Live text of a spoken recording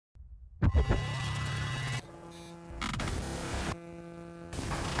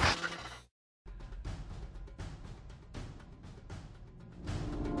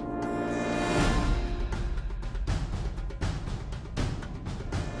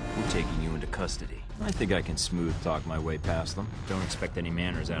taking you into custody. I think I can smooth talk my way past them. Don't expect any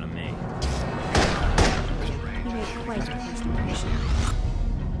manners out of me. You made quite a first impression.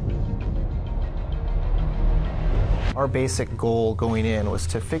 Our basic goal going in was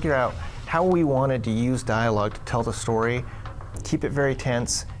to figure out how we wanted to use dialogue to tell the story, keep it very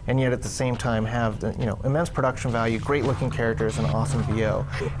tense, and yet at the same time have the, immense production value, great looking characters, and awesome VO.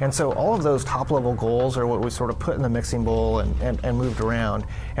 And so all of those top level goals are what we sort of put in the mixing bowl and moved around,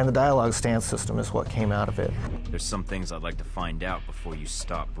 and the dialogue stance system is what came out of it. There's some things I'd like to find out before you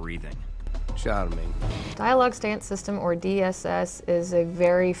stop breathing. Charming. Dialogue Stance System, or DSS, is a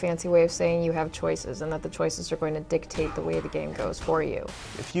very fancy way of saying you have choices and that the choices are going to dictate the way the game goes for you.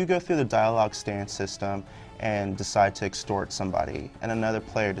 If you go through the Dialogue Stance System and decide to extort somebody and another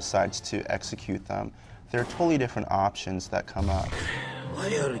player decides to execute them, there are totally different options that come up. Why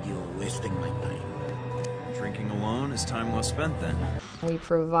are you wasting my time? Drinking alone is time well spent then. We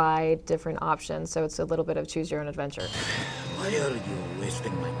provide different options, so it's a little bit of choose your own adventure. Why are you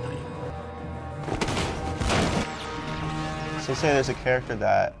wasting my time? So say there's a character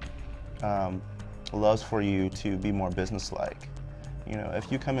that loves for you to be more businesslike.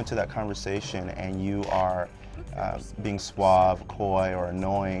 If you come into that conversation and you are being suave, coy, or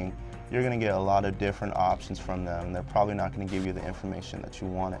annoying, you're going to get a lot of different options from them, and they're probably not going to give you the information that you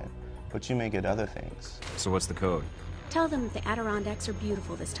wanted, but you may get other things. So what's the code? Tell them the Adirondacks are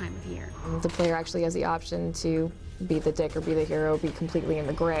beautiful this time of year. The player actually has the option to be the dick or be the hero, be completely in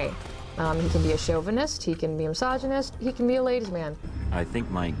the gray. He can be a chauvinist, he can be a misogynist, he can be a ladies' man. I think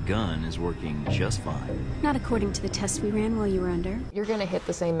my gun is working just fine. Not according to the tests we ran while you were under. You're going to hit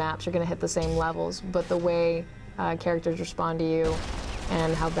the same maps, you're going to hit the same levels, but the way characters respond to you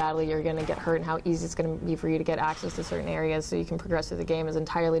and how badly you're going to get hurt and how easy it's going to be for you to get access to certain areas so you can progress through the game is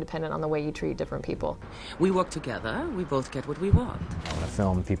entirely dependent on the way you treat different people. We work together, we both get what we want. In a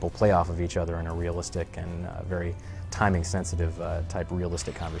film, people play off of each other in a realistic and very timing-sensitive type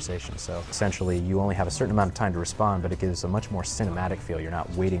realistic conversation. So essentially, you only have a certain amount of time to respond, but it gives a much more cinematic feel. You're not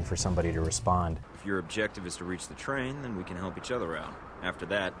waiting for somebody to respond. If your objective is to reach the train, then we can help each other out. After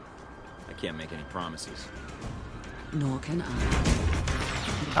that, I can't make any promises. Nor can I.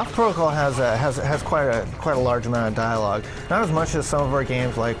 Alpha Protocol has quite a large amount of dialogue. Not as much as some of our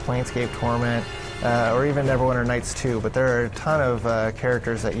games like Planescape Torment or even Neverwinter Nights 2, but there are a ton of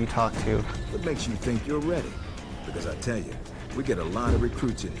characters that you talk to. What makes you think you're ready? Because I tell you, we get a lot of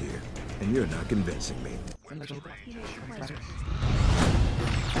recruits in here, and you're not convincing me.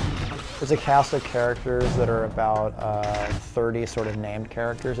 There's a cast of characters that are about 30 sort of named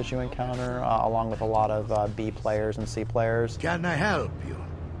characters that you encounter, along with a lot of B players and C players. Can I help you?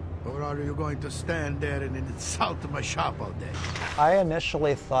 Or are you going to stand there and insult my shop all day? I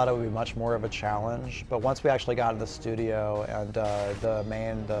initially thought it would be much more of a challenge, but once we actually got in the studio and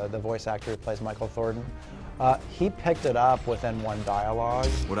the voice actor who plays Michael Thornton, he picked it up within one dialogue.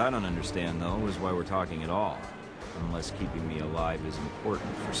 What I don't understand, though, is why we're talking at all. Unless keeping me alive is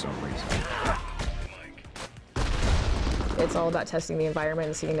important for some reason. It's all about testing the environment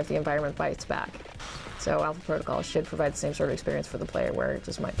and seeing if the environment bites back. So Alpha Protocol should provide the same sort of experience for the player where it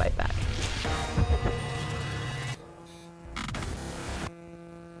just might bite back.